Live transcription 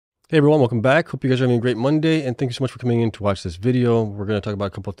Hey everyone, welcome back. Hope you guys are having a great Monday, and thank you so much for coming in to watch this video. We're going to talk about a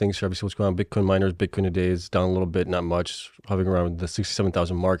couple of things here. Obviously, what's going on with Bitcoin miners. Bitcoin today is down a little bit, not much, hovering around the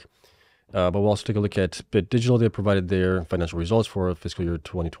 67,000 mark. But we'll also take a look at Bit Digital. They provided their financial results for fiscal year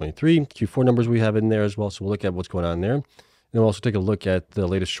 2023. Q4 numbers we have in there as well, so we'll look at what's going on there. And we'll also take a look at the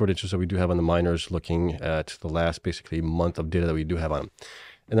latest shortages that we do have on the miners, looking at the last basically month of data that we do have on them.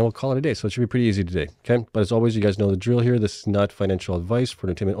 And then we'll call it a day. So it should be pretty easy today. Okay. But as always, you guys know the drill here. This is not financial advice, for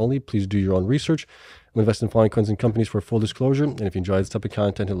entertainment only. Please do your own research. We invest in following coins and companies for full disclosure. And if you enjoy this type of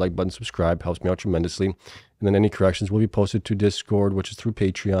content, hit the like button, subscribe, helps me out tremendously. And then any corrections will be posted to Discord, which is through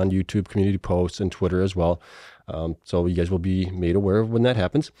Patreon, YouTube, community posts, and Twitter as well. So you guys will be made aware of when that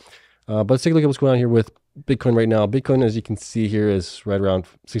happens. But let's take a look at what's going on here with Bitcoin right now. Bitcoin, as you can see here, is right around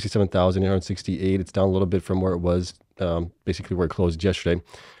 67,868. It's down a little bit from where it was, basically where it closed yesterday.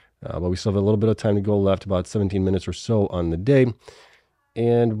 But we still have a little bit of time to go left, about 17 minutes or so on the day.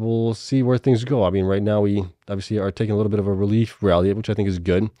 And we'll see where things go. I mean, right now we obviously are taking a little bit of a relief rally, which I think is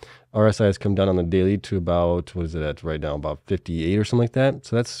good. RSI has come down on the daily to about, what is it at right now, about 58 or something like that.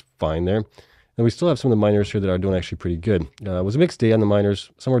 So that's fine there. And we still have some of the miners here that are doing actually pretty good. It was a mixed day on the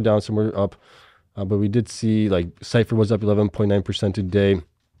miners. Some were down, some were up. But we did see, like, Cypher was up 11.9% today,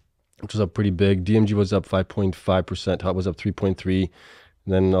 which was up pretty big. DMG was up 5.5%. Hut was up 3.3%.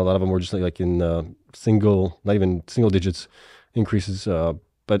 And then a lot of them were just like in not even single digits increases.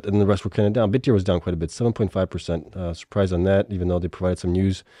 But then the rest were kind of down. Bittier was down quite a bit, 7.5%. Surprise on that, even though they provided some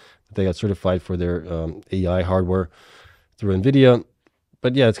news that they got certified for their AI hardware through NVIDIA.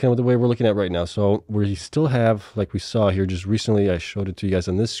 But yeah, it's kind of the way we're looking at right now. So we still have, like we saw here just recently, I showed it to you guys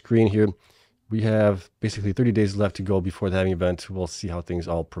on this screen here. We have basically 30 days left to go before the halving event. We'll see how things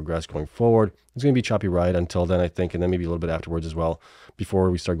all progress going forward. It's going to be a choppy ride until then, I think, and then maybe a little bit afterwards as well,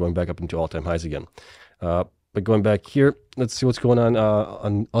 before we start going back up into all-time highs again. But going back here, let's see what's going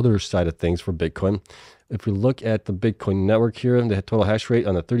on other side of things for Bitcoin. If we look at the Bitcoin network here, the total hash rate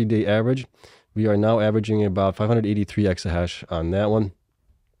on the 30-day average, we are now averaging about 583 exahash on that one.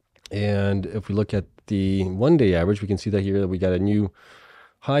 And if we look at the one-day average, we can see that here that we got a new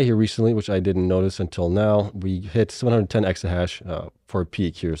high here recently, which I didn't notice until now. We hit 710 exahash for a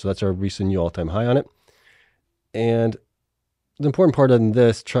peak here. So that's our recent new all-time high on it. And the important part of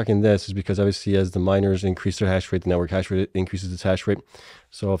this, tracking this, is because obviously as the miners increase their hash rate, the network hash rate increases its hash rate.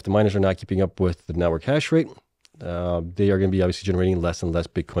 So if the miners are not keeping up with the network hash rate, they are going to be obviously generating less and less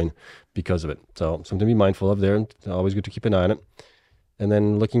Bitcoin because of it. So something to be mindful of there. Always good to keep an eye on it. And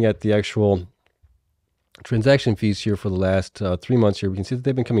then looking at the actual transaction fees here for the last 3 months here, we can see that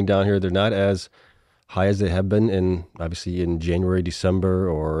they've been coming down here. They're not as high as they have been obviously in January, December,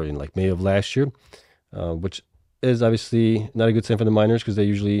 or in like May of last year, which is obviously not a good sign for the miners because they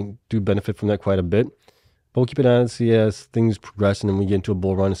usually do benefit from that quite a bit. But we'll keep an eye on and see as things progress and then we get into a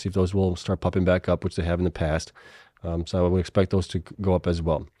bull run and see if those will start popping back up, which they have in the past. So I would expect those to go up as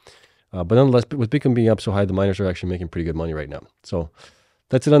well. But nonetheless, with Bitcoin being up so high, the miners are actually making pretty good money right now. So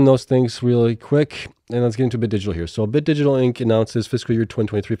that's it on those things really quick. And let's get into Bit Digital here. So Bit Digital Inc. announces fiscal year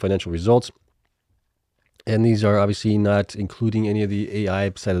 2023 financial results. And these are obviously not including any of the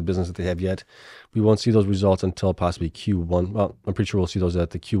AI side of the business that they have yet. We won't see those results until possibly Q1. Well, I'm pretty sure we'll see those at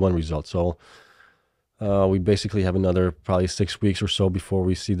the Q1 results. So we basically have another probably 6 weeks or so before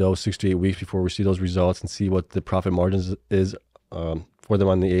we see those, 6 to 8 weeks before we see those results and see what the profit margins is for them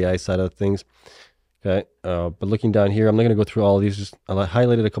on the AI side of things. Okay, but looking down here, I'm not going to go through all of these. Just I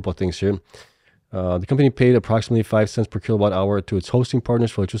highlighted a couple of things here. The company paid approximately 5 cents per kilowatt hour to its hosting partners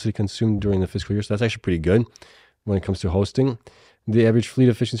for electricity consumed during the fiscal year. So that's actually pretty good when it comes to hosting. The average fleet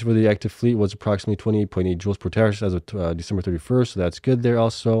efficiency for the active fleet was approximately 28.8 joules per terahash as of December 31st. So that's good there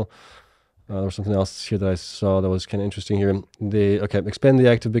also. There was something else here that I saw that was kind of interesting here. They expand the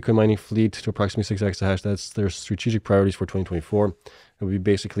active Bitcoin mining fleet to approximately 6 exahash. That's their strategic priorities for 2024. It would be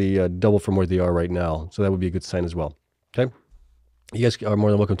basically double from where they are right now. So that would be a good sign as well. Okay. You guys are more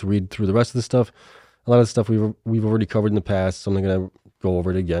than welcome to read through the rest of the stuff. A lot of the stuff we've already covered in the past, so I'm not going to go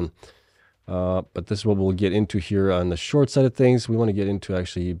over it again. But this is what we'll get into here on the short side of things. We want to get into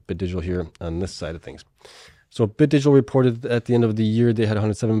actually Bit Digital here on this side of things. So Bit Digital reported at the end of the year, they had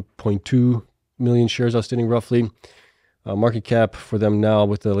 107.2 million shares outstanding roughly. Market cap for them now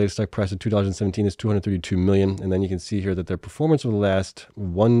with the latest stock price of $2.17 is 232 million. And then you can see here that their performance over the last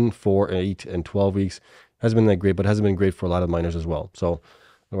 1, 4, 8, and 12 weeks hasn't been that great, but hasn't been great for a lot of miners as well. So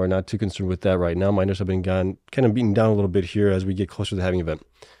we're not too concerned with that right now. Miners have been kind of beaten down a little bit here as we get closer to the halving event.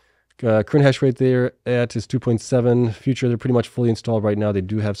 Current hash rate they're at is 2.7. Future, they're pretty much fully installed right now. They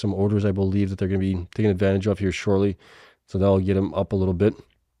do have some orders, I believe, that they're going to be taking advantage of here shortly. So that'll get them up a little bit.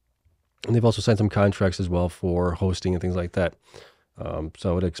 And they've also signed some contracts as well for hosting and things like that. So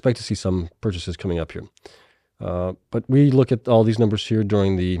I would expect to see some purchases coming up here. But we look at all these numbers here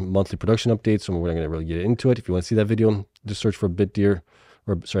during the monthly production update, so we're not going to really get into it. If you want to see that video, just search for Bit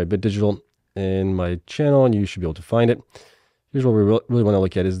Digital in my channel, and you should be able to find it. Here's what we really want to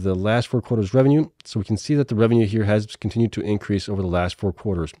look at is the last 4 quarters revenue. So we can see that the revenue here has continued to increase over the last 4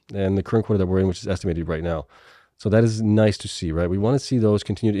 quarters and the current quarter that we're in, which is estimated right now. So that is nice to see, right? We want to see those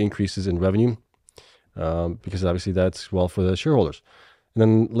continued increases in revenue because obviously that's well for the shareholders. And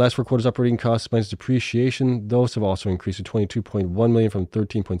then last 4 quarters operating costs minus depreciation, those have also increased to 22.1 million from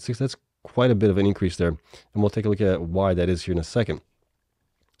 13.6. That's quite a bit of an increase there. And we'll take a look at why that is here in a second.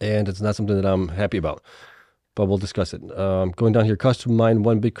 And it's not something that I'm happy about, but we'll discuss it. Going down here, cost to mine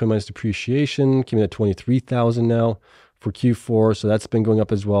 1 Bitcoin minus depreciation came in at 23,000 now for Q4. So that's been going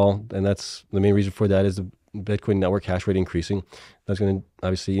up as well. And that's the main reason for that is the Bitcoin network hash rate increasing. That's going to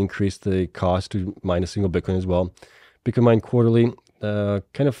obviously increase the cost to mine a single Bitcoin as well. Bitcoin mined quarterly,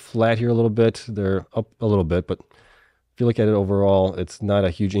 kind of flat here a little bit. They're up a little bit, but if you look at it overall, it's not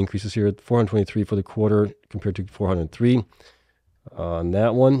a huge increases here. 423 for the quarter compared to 403 on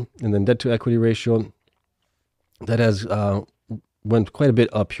that one. And then debt to equity ratio, that has went quite a bit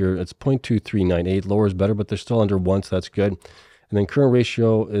up here. It's 0.2398. Lower is better, but they're still under 1, so that's good. And then current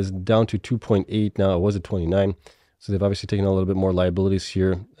ratio is down to 2.8 now. It was at 29. So they've obviously taken a little bit more liabilities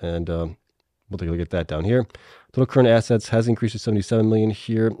here, and we'll take a look at that down here. Total current assets has increased to 77 million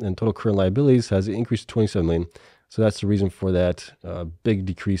here, and total current liabilities has increased to 27 million. So that's the reason for that big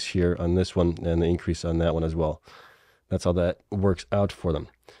decrease here on this one and the increase on that one as well. That's how that works out for them.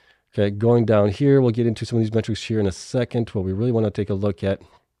 Okay, going down here, we'll get into some of these metrics here in a second. What we really want to take a look at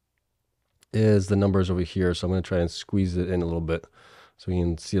is the numbers over here. So I'm going to try and squeeze it in a little bit so we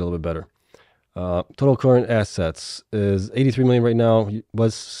can see it a little bit better. Total current assets is 83 million right now. It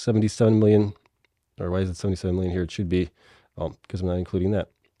was 77 million. Or why is it 77 million here? It should be, because I'm not including that.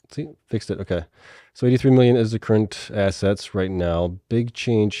 See, fixed it. Okay. So 83 million is the current assets right now. Big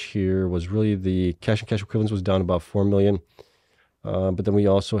change here was really the cash and cash equivalents was down about 4 million. But then we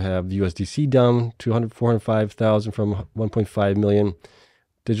also have the USDC down to 405,000 from 1.5 million.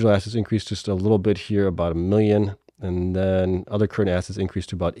 Digital assets increased just a little bit here, about 1 million. And then other current assets increased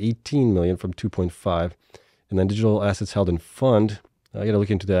to about 18 million from 2.5. And then digital assets held in fund, I got to look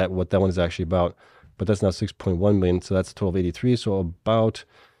into that, what that one is actually about. But that's now 6.1 million. So that's a total of 83. So about,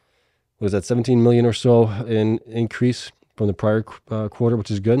 what is that, 17 million or so in increase from the prior quarter, which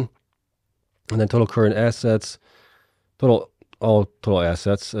is good. And then total current assets, all total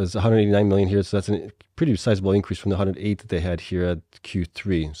assets is 189 million here. So that's a pretty sizable increase from the 108 that they had here at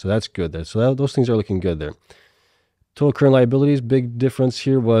Q3. So that's good there. So those things are looking good there. Total current liabilities, big difference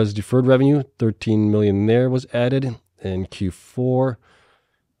here was deferred revenue. 13 million there was added in Q4.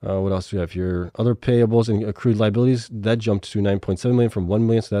 What else do we have here? Other payables and accrued liabilities, that jumped to 9.7 million from 1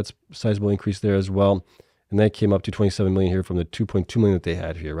 million. So that's a sizable increase there as well. And that came up to 27 million here from the 2.2 million that they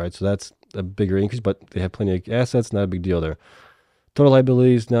had here, right? So that's a bigger increase, but they have plenty of assets, not a big deal there. Total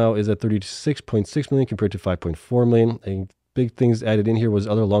liabilities now is at 36.6 million compared to 5.4 million. And big things added in here was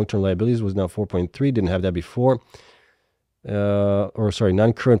other long-term liabilities was now 4.3, didn't have that before.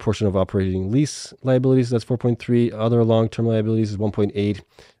 Non-current portion of operating lease liabilities, that's 4.3. Other long-term liabilities is 1.8,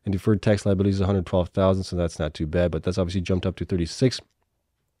 and deferred tax liabilities is 112,000, so that's not too bad, but that's obviously jumped up to 36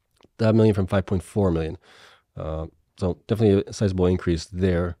 million from 5.4 million. So definitely a sizable increase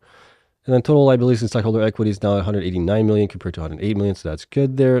there. And then total liabilities and stockholder equity is now 189 million compared to 108 million, so that's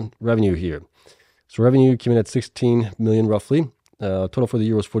good there. Revenue here. So revenue came in at 16 million roughly. Total for the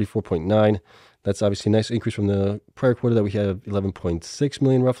year was 44.9. That's obviously a nice increase from the prior quarter that we had 11.6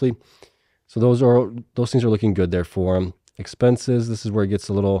 million roughly. So those things are looking good there for them. Expenses, this is where it gets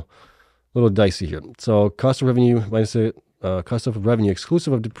a little dicey here. So cost of revenue minus cost of revenue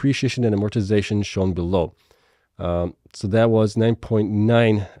exclusive of depreciation and amortization shown below. So that was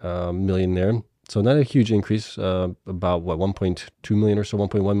 9.9 million there. So not a huge increase, about what, 1.2 million or so,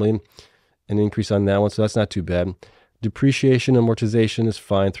 1.1 million, an increase on that one. So that's not too bad. Depreciation amortization is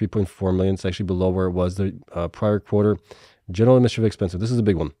fine, 3.4 million. It's actually below where it was the prior quarter. General administrative expenses, this is a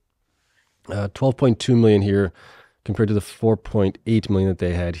big one. 12.2 million here compared to the 4.8 million that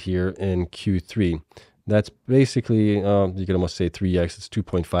they had here in Q3. That's basically, you could almost say 3x. It's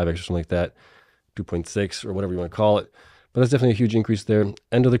 2.5x or something like that, 2.6 or whatever you want to call it. But that's definitely a huge increase there.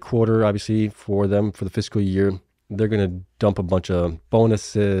 End of the quarter, obviously, for them, for the fiscal year, they're going to dump a bunch of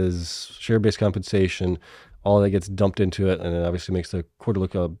bonuses, share-based compensation, all that gets dumped into it, and it obviously makes the quarter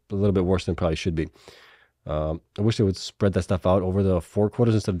look a little bit worse than it probably should be. I wish they would spread that stuff out over the 4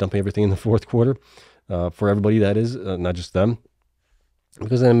 quarters instead of dumping everything in the 4th quarter for everybody, that is, not just them,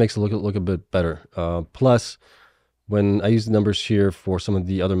 because then it makes it look a bit better. Plus, when I use the numbers here for some of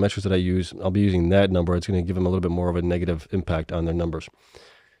the other metrics that I use, I'll be using that number. It's going to give them a little bit more of a negative impact on their numbers.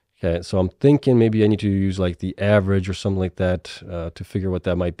 Okay, so I'm thinking maybe I need to use like the average or something like that to figure what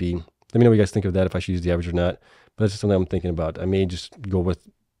that might be. Let me know what you guys think of that, if I should use the average or not. But that's just something I'm thinking about. I may just go with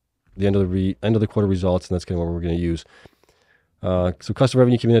the end of the quarter results, and that's kind of what we're going to use. So cost of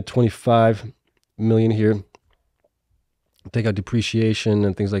revenue came in at 25 million here. Take out depreciation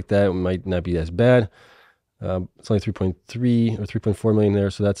and things like that, it might not be as bad. It's only 3.3 or 3.4 million there,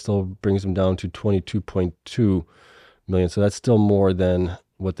 so that still brings them down to 22.2 million. So that's still more than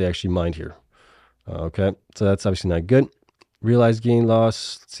what they actually mined here. Okay, so that's obviously not good. Realized gain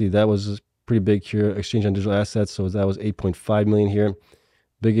loss, let's see, that was pretty big here. Exchange on digital assets, so that was 8.5 million here.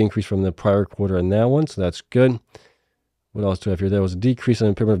 Big increase from the prior quarter on that one, so that's good. What else do I have here? There was a decrease in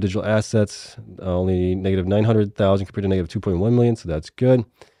impairment of digital assets, only negative 900,000 compared to negative 2.1 million, so that's good.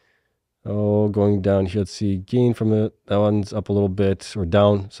 Oh, going down here, let's see, gain from it, that one's up a little bit, or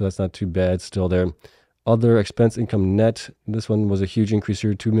down, so that's not too bad, still there. Other expense income net, this one was a huge increase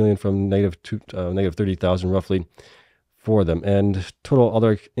here, 2 million from negative 30,000 roughly for them. And total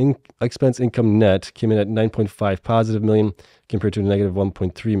other expense income net came in at 9.5 positive million compared to negative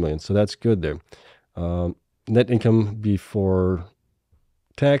 1.3 million, so that's good there. Net income before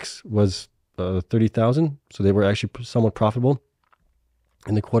tax was 30,000, so they were actually somewhat profitable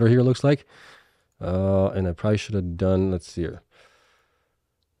in the quarter here, it looks like. And I probably should have done, let's see here.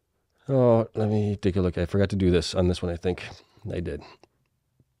 Oh, let me take a look. I forgot to do this on this one, I think. I did.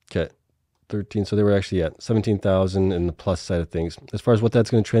 Okay, 13. So they were actually at 17,000 in the plus side of things. As far as what that's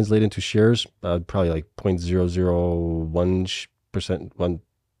going to translate into shares, probably like 0.001%, 1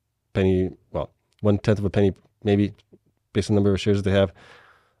 penny, well, 1/10 of a penny, maybe, based on the number of shares that they have.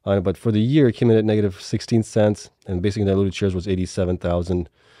 But for the year, it came in at negative 16 cents, and basically diluted shares was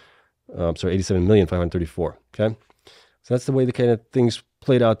 87,534. Okay, so that's the way the kind of things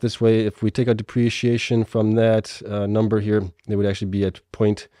played out this way. If we take out depreciation from that number here, they would actually be at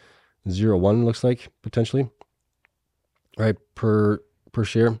 0.01, looks like, potentially, right, per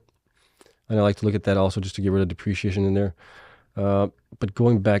share. And I like to look at that also just to get rid of depreciation in there. But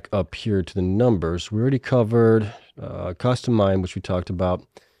going back up here to the numbers, we already covered cost to mine, which we talked about,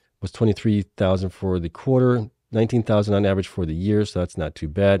 was 23,000 for the quarter, 19,000 on average for the year, so that's not too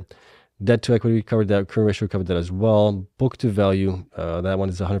bad. Debt to equity, we covered that. Current ratio, covered that as well. Book to value, that one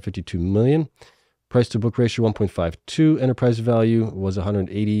is 152 million. Price to book ratio, 1.52. Enterprise value was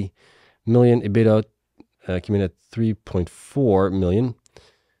 180 million. EBITDA came in at 3.4 million.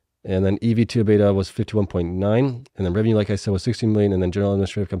 And then EV to EBITDA was 51.9. And then revenue, like I said, was 16 million. And then general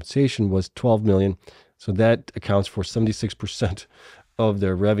administrative compensation was 12 million. So that accounts for 76% of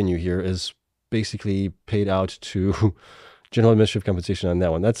their revenue here is basically paid out to general administrative compensation on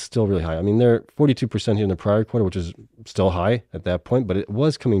that one. That's still really high. I mean, they're 42% here in the prior quarter, which is still high at that point, but it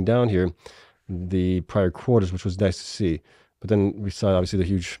was coming down here the prior quarters, which was nice to see. But then we saw obviously the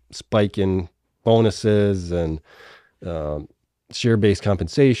huge spike in bonuses and share-based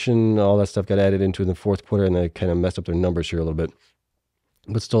compensation, all that stuff got added into in the fourth quarter, and they kind of messed up their numbers here a little bit.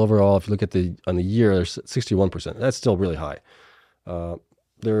 But still, overall, if you look at on the year, there's 61%. That's still really high.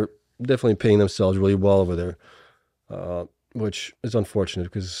 They're definitely paying themselves really well over there, which is unfortunate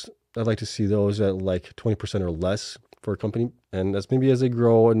because I'd like to see those at like 20% or less for a company. And as maybe as they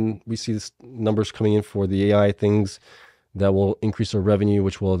grow and we see this numbers coming in for the AI things, that will increase their revenue,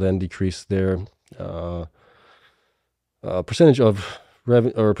 which will then decrease their percentage of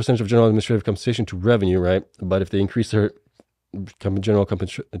revenue or percentage of general administrative compensation to revenue, right? But if they increase their general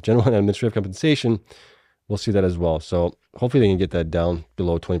administrative compensation, we'll see that as well. So hopefully they can get that down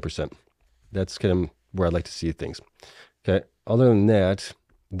below 20%. That's kind of where I'd like to see things. Okay. Other than that,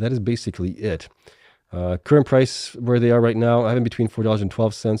 that is basically it. Current price where they are right now, I have in between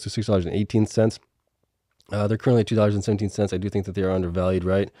 $4.12 to $6.18. They're currently at $2.17. I do think that they are undervalued,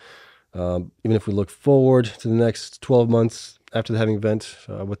 right? Even if we look forward to the next 12 months after the halving event,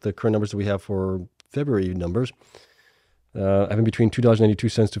 with the current numbers that we have for February numbers, I have in between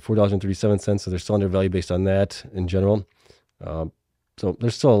 $2.92 to $4.37. So they're still undervalued based on that in general. So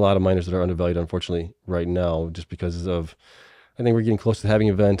there's still a lot of miners that are undervalued, unfortunately, right now, just because of, I think we're getting close to the halving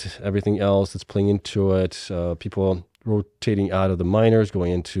event, everything else that's playing into it, people rotating out of the miners,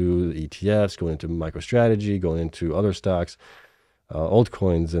 going into the ETFs, going into MicroStrategy, going into other stocks,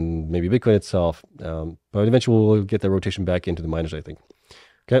 altcoins, and maybe Bitcoin itself. But eventually we'll get that rotation back into the miners, I think.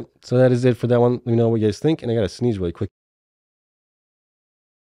 Okay, so that is it for that one. Let me know what you guys think, and I got to sneeze really quick.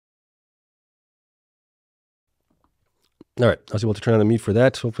 All right, I was able to turn on the mute for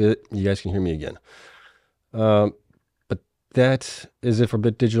that. Hopefully you guys can hear me again. But that is it for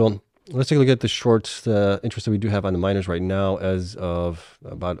Bit Digital. let's take a look at the short interest that we do have on the miners right now as of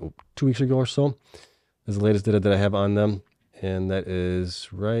about 2 weeks ago or so. Is the latest data that I have on them. And that is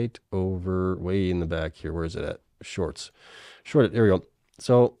right over way in the back here. Where is it at? Shorts. Shorted. There we go.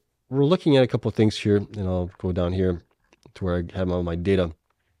 So we're looking at a couple of things here, and I'll go down here to where I have all my data.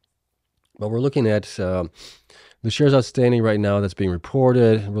 But we're looking at the shares outstanding right now that's being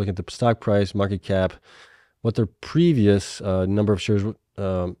reported. We're looking at the stock price, market cap, what their previous number of shares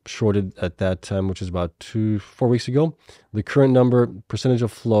shorted at that time, which is about 4 weeks ago. The current number, percentage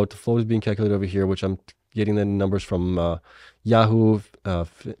of float. The float is being calculated over here, which I'm getting the numbers from Yahoo,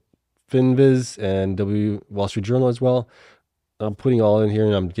 Finviz, and Wall Street Journal as well. I'm putting all in here,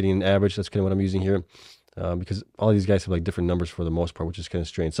 and I'm getting an average. That's kind of what I'm using here, because all these guys have like different numbers for the most part, which is kind of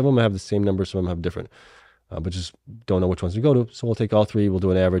strange. Some of them have the same numbers, some of them have different, but just don't know which ones to go to. So we'll take all three, we'll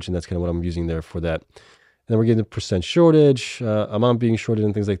do an average, and that's kind of what I'm using there for that. And then we're getting the percent shortage, amount being shorted,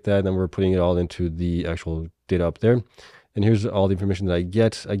 and things like that. And then we're putting it all into the actual data up there. And here's all the information that I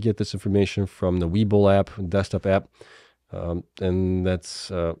get. I get this information from the Webull app, desktop app. And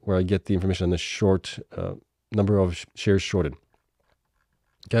that's where I get the information on the short number of shares shorted.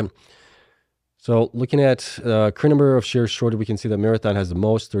 Okay. So looking at current number of shares shorted, we can see that Marathon has the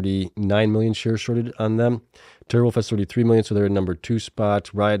most, 39 million shares shorted on them. TeraWulf has 33 million, so they're in number 2 spot.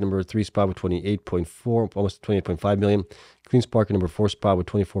 Riot, number 3 spot with 28.4, almost 28.5 million. CleanSpark, number 4 spot with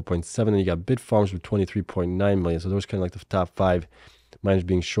 24.7. And you got Bitfarms with 23.9 million. So those are kind of like the top 5 miners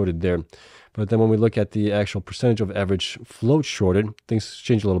being shorted there. But then when we look at the actual percentage of average float shorted, things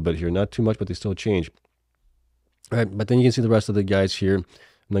change a little bit here. Not too much, but they still change. All right, but then you can see the rest of the guys here. I'm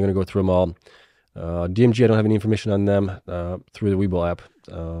not going to go through them all. DMG, I don't have any information on them through the Webull app,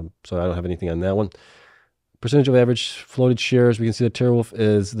 so I don't have anything on that one. Percentage of average floated shares, we can see that TeraWulf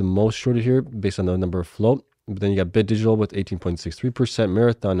is the most shorted here based on the number of float. But then you got BitDigital with 18.63%,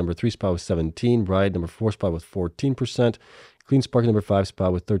 Marathon number 3 spot with 17%, Riot number 4 spot with 14%, CleanSpark number 5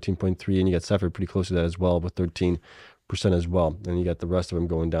 spot with 13.3%, and you got Cypher pretty close to that as well with 13% as well. And you got the rest of them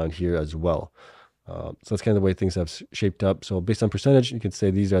going down here as well. So that's kind of the way things have shaped up. So based on percentage, you can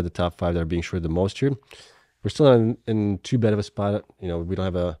say these are the top 5 that are being shorted the most here. We're still not in too bad of a spot. You know, we don't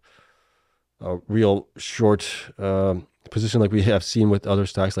have a real short position like we have seen with other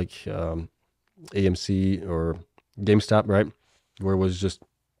stocks like AMC or GameStop, right? Where it was just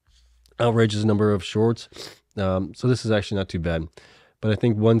outrageous number of shorts. So this is actually not too bad. But I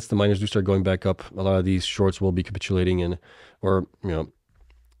think once the miners do start going back up, a lot of these shorts will be capitulating and, or, you know,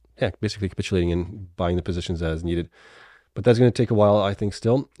 yeah, basically capitulating and buying the positions as needed. But that's going to take a while, I think,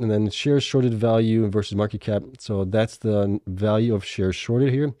 still. And then shares shorted value versus market cap. So that's the value of shares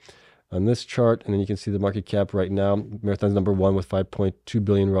shorted here on this chart. And then you can see the market cap right now. Marathon's number 1 with 5.2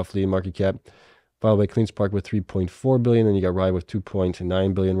 billion roughly in market cap, followed by CleanSpark with 3.4 billion. And you got Riot with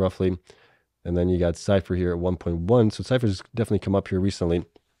 2.9 billion roughly. And then you got Cypher here at 1.1. So Cypher's definitely come up here recently.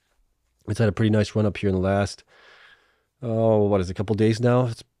 It's had a pretty nice run up here in the last, what is it, a couple days now?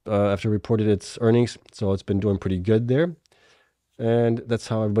 It's after it reported its earnings. So it's been doing pretty good there. And that's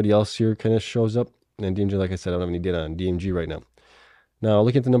how everybody else here kind of shows up. And DMG, like I said, I don't have any data on DMG right now. Now,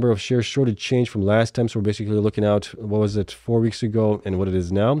 looking at the number of shares shorted change from last time. So we're basically looking out, what was it, 4 weeks ago and what it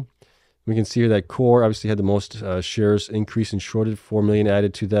is now. We can see here that Core obviously had the most shares increase in shorted, 4 million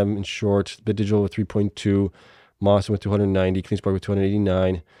added to them in short. BitDigital with 3.2, Moss with 290, CleanSpark with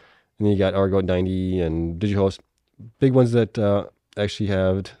 289. And then you got Argo at 90 and DigiHost. Big ones that actually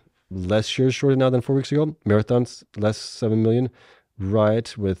have less shares shorted now than 4 weeks ago. Marathon's less 7 million.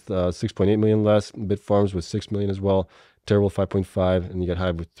 Riot with 6.8 million less. Bitfarms with 6 million as well. TeraWulf 5.5. And you got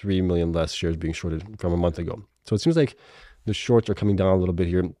Hive with 3 million less shares being shorted from a month ago. So it seems like the shorts are coming down a little bit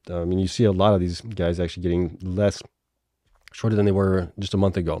here. I mean, you see a lot of these guys actually getting less shorted than they were just a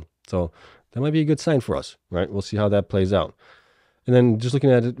month ago. So that might be a good sign for us, right? We'll see how that plays out. And then just looking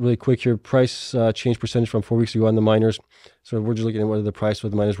at it really quick here, price change percentage from 4 weeks ago on the miners. So we're just looking at what the price for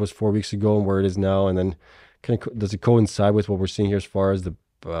the miners was 4 weeks ago and where it is now. And then kind of does it coincide with what we're seeing here as far as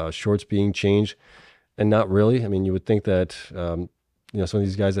the shorts being changed? And not really. I mean, you would think that you know, some of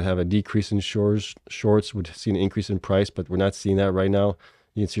these guys that have a decrease in shorts would see an increase in price, but we're not seeing that right now.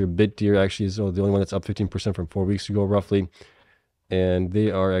 You can see your BitDeer actually is the only one that's up 15% from 4 weeks ago, roughly. And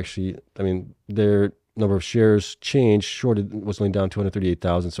they are actually, I mean, their number of shares changed, shorted was only down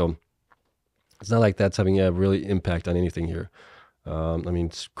 238,000. So it's not like that's having a really impact on anything here. I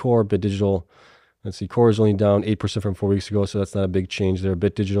mean, Core, BitDigital, let's see, Core is only down 8% from 4 weeks ago, so that's not a big change there.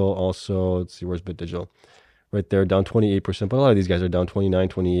 BitDigital also, let's see, where's BitDigital? Right there, down 28%, but a lot of these guys are down 29,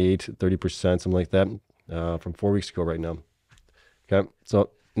 28, 30%, something like that from 4 weeks ago right now. Okay,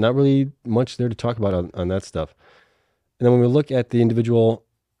 so not really much there to talk about on that stuff. And then when we look at the individual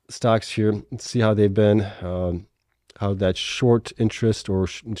stocks here. Let's see how they've been, how that short interest or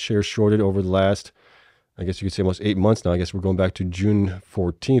shares shorted over the last, I guess you could say almost 8 months now. I guess we're going back to June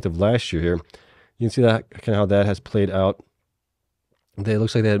 14th of last year here. You can see that kind of how that has played out. It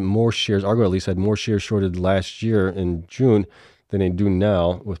looks like they had more shares, Argo at least had more shares shorted last year in June than they do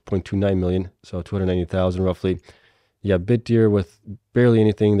now with 0.29 million, so 290,000 roughly. You got BitDeer with barely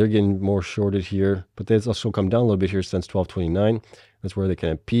anything. They're getting more shorted here, but they've also come down a little bit here since 1229. That's where they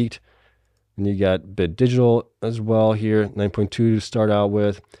kind of peaked. And you got Bit Digital as well here, 9.2 to start out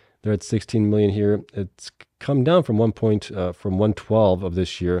with. They're at 16 million here. It's come down from 112 of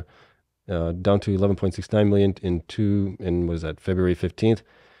this year, down to 11.69 million in what is that, February 15th.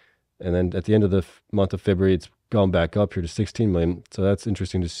 And then at the end of the month of February, it's gone back up here to 16 million. So that's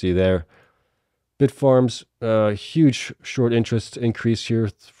interesting to see there. Bitfarms, huge short interest increase here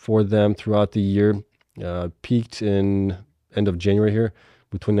for them throughout the year. Peaked in end of January here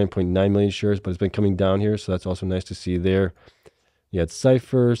with 29.9 million shares, but it's been coming down here. So that's also nice to see there. You had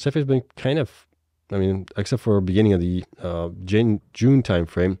Cypher. Cypher's been kind of, I mean, except for beginning of the June time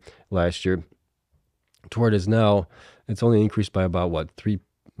frame last year, to where it is now, it's only increased by about what, 3,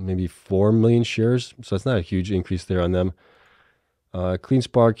 maybe 4 million shares. So it's not a huge increase there on them.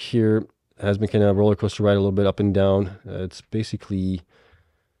 CleanSpark here has been kind of a roller coaster ride, a little bit up and down. It's basically,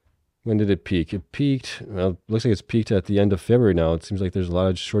 when did it peak? It peaked, well, looks like it's peaked at the end of February now. It seems like there's a lot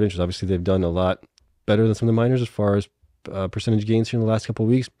of short interest. Obviously, they've done a lot better than some of the miners as far as percentage gains here in the last couple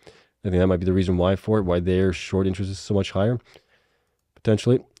of weeks. I think that might be the reason why for it, why their short interest is so much higher,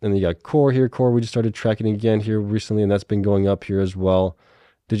 potentially. And then you got Core here. Core, we just started tracking again here recently, and that's been going up here as well.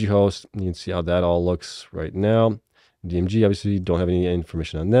 DigiHost, you can see how that all looks right now. DMG, obviously, don't have any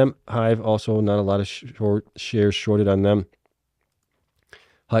information on them. Hive, also not a lot of shares shorted on them.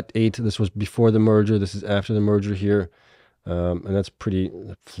 Hut 8, this was before the merger. This is after the merger here. And that's pretty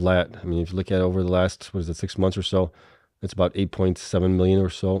flat. I mean, if you look at over the last, 6 months or so, it's about 8.7 million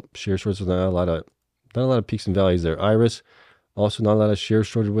or so shares shorted. So not a lot of peaks and valleys there. Iris, also not a lot of shares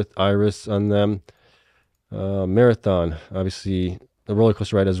shorted with Iris on them. Marathon, obviously, the roller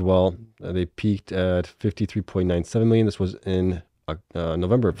coaster ride as well. They peaked at 53.97 million. This was in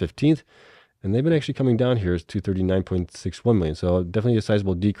November 15th. And they've been actually coming down here to 39.61 million. So definitely a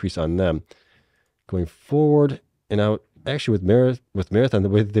sizable decrease on them. Going forward, and out actually with Marathon, the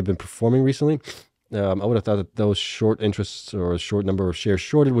way that they've been performing recently, I would have thought that those short interests or a short number of shares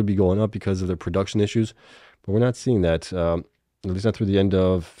shorted would be going up because of their production issues. But we're not seeing that, at least not through the end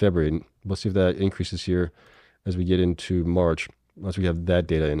of February. We'll see if that increases here as we get into March, once we have that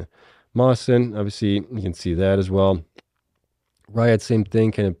data in. Mawson, obviously, you can see that as well. Riot, same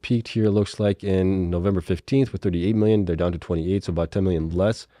thing, kind of peaked here, looks like in November 15th with 38 million. They're down to 28, so about 10 million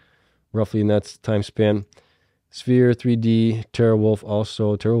less, roughly in that time span. Sphere, 3D, TeraWolf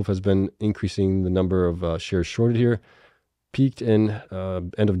also. TeraWolf has been increasing the number of shares shorted here. Peaked in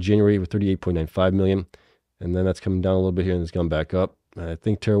end of January with 38.95 million. And then that's coming down a little bit here and it's gone back up. I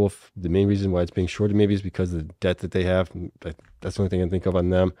think TeraWolf, the main reason why it's being shorted maybe is because of the debt that they have. That's the only thing I can think of on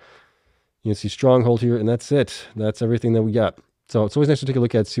them. You can see Stronghold here, and that's it. That's everything that we got. So it's always nice to take a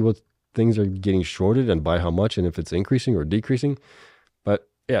look at, see what things are getting shorted and by how much and if it's increasing or decreasing. But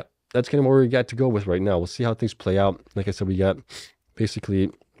yeah, that's kind of where we got to go with right now. We'll see how things play out. Like I said, we got basically,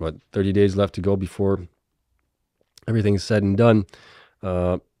 30 days left to go before everything's said and done.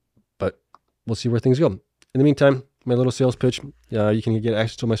 But we'll see where things go. In the meantime, my little sales pitch, you can get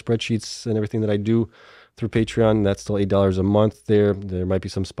access to my spreadsheets and everything that I do through Patreon. That's still $8 a month there. There might be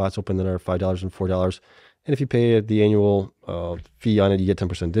some spots open that are $5 and $4. And if you pay the annual fee on it, you get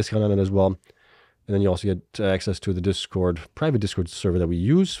 10% discount on it as well. And then you also get access to the Discord, private Discord server that we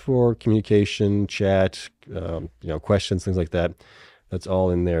use for communication, chat, questions, things like that. That's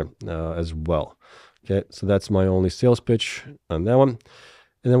all in there as well. Okay, so that's my only sales pitch on that one.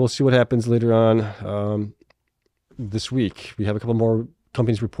 And then we'll see what happens later on this week. We have a couple more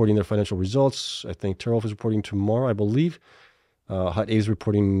companies reporting their financial results. I think TeraWolf is reporting tomorrow, I believe. Hut 8 is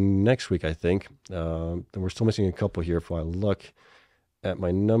reporting next week, I think. And we're still missing a couple here. If I look at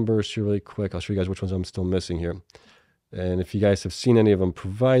my numbers here really quick, I'll show you guys which ones I'm still missing here. And if you guys have seen any of them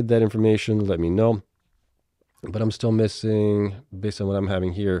provide that information, let me know. But I'm still missing, based on what I'm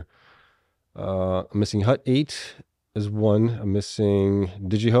having here, I'm missing Hut 8 is one. I'm missing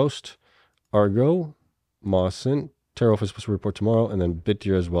DigiHost, Argo, Mawson, TeraWolf is supposed to report tomorrow, and then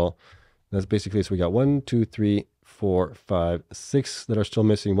BitDeer as well. And that's basically, so we got 1, 2, 3, 4, 5, 6 that are still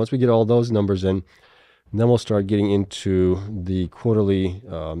missing. Once we get all those numbers in, then we'll start getting into the quarterly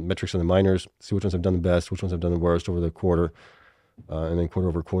metrics on the miners, see which ones have done the best, which ones have done the worst over the quarter, and then quarter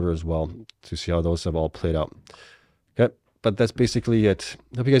over quarter as well, to see how those have all played out. Okay, but that's basically it.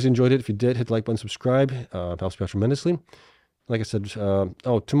 Hope you guys enjoyed it. If you did, hit the like button, subscribe. It helps me out tremendously. Like I said,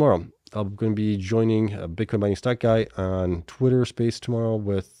 tomorrow I'm going to be joining a Bitcoin mining stock guy on Twitter Space tomorrow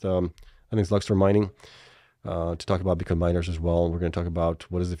with, I think it's Luxor Mining, to talk about Bitcoin miners as well. We're going to talk about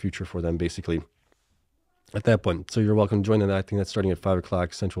what is the future for them, basically, at that point. So you're welcome to join in. I think that's starting at 5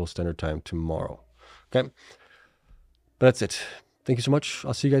 o'clock Central Standard Time tomorrow. Okay? But that's it. Thank you so much.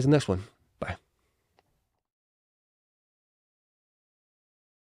 I'll see you guys in the next one.